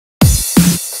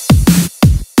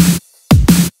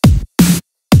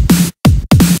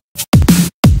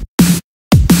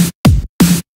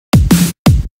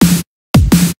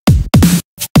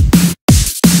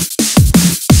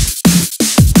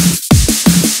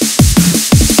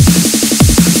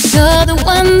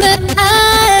that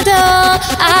I adore,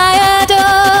 I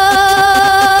adore.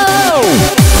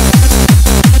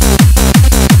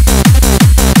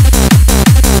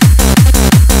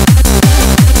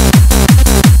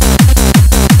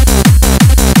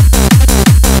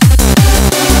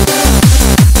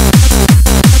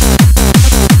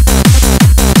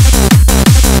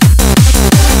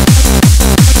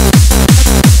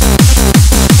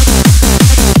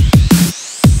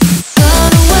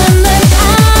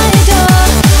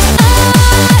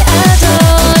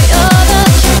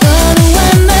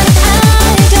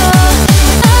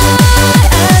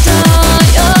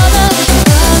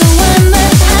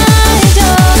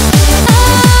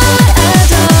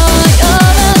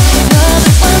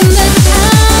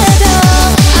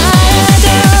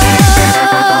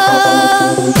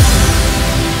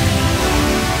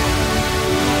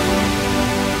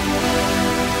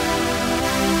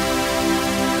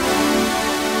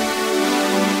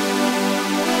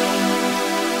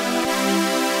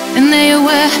 And there you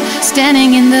were,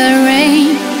 standing in the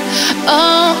rain.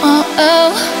 Oh, oh,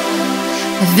 oh.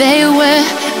 There you were,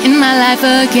 in my life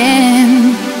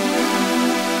again.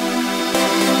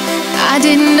 I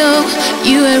didn't know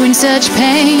you were in such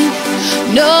pain.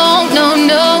 No, no,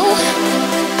 no.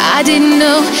 I didn't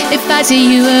know if I'd see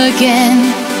you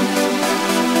again.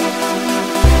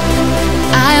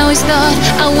 I always thought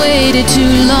I waited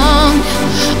too long.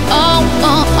 Oh,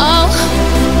 oh, oh.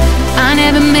 I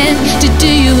never meant to do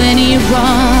you any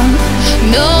wrong.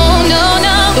 No, no,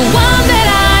 no. The one that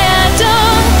I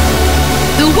adore,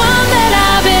 the one that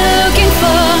I've been looking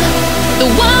for, the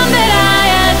one that I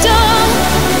adore,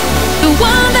 the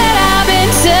one that I've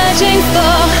been searching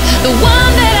for, the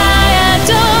one that I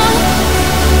adore,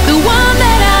 the one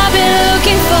that I've been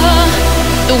looking for,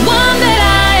 the one that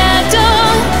I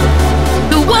adore,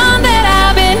 the one that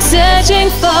I've been searching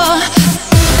for.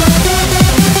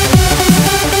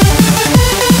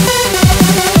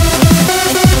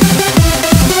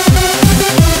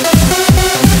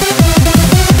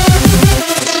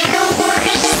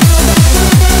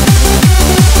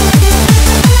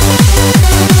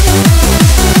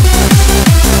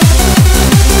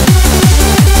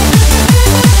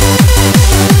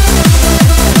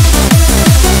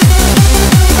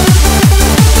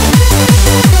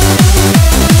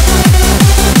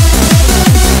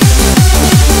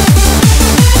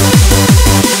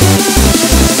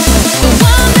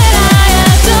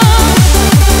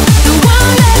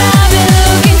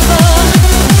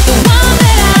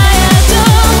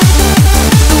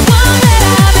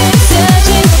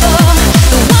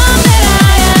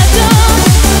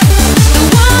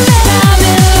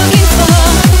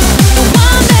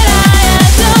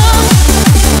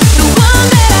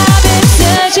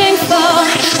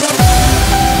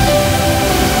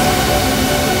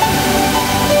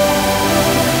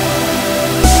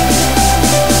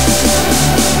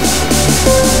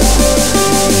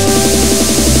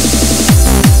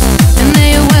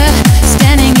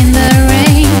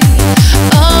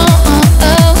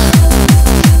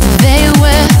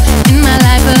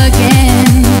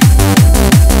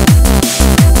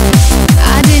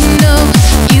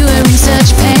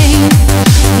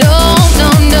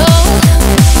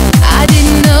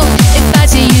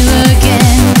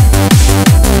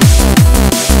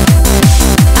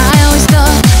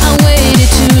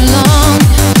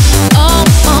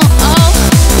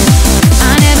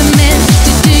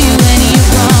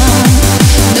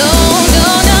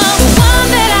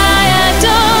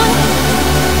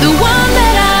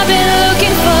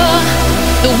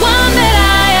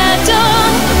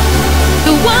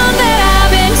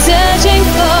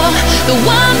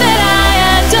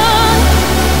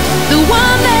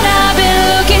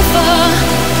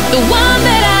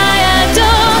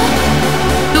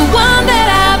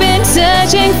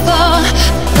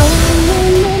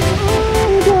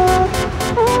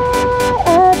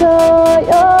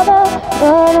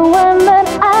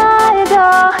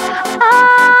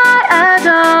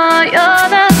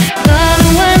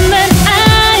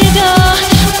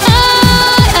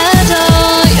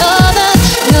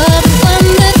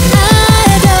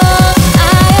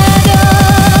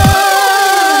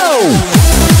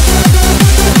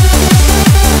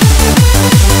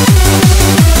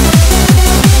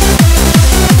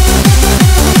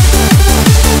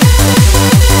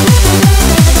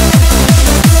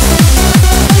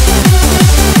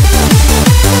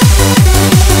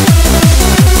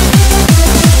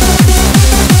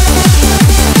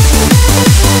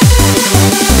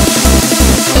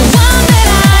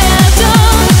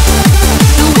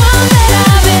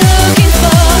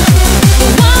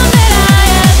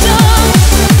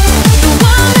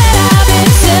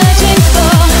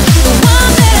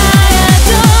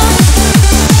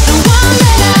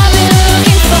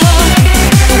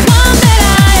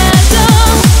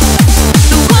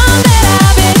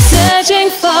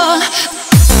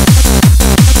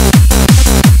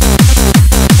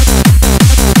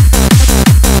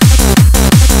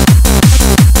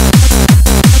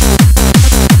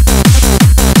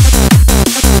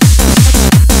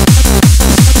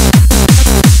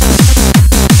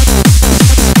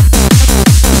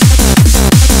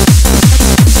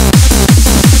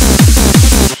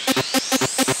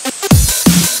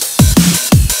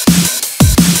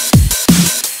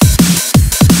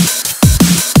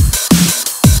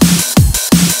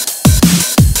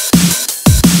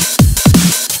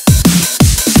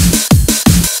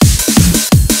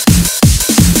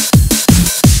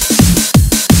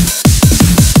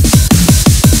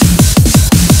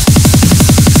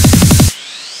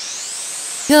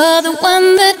 You're the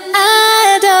one that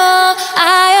I adore.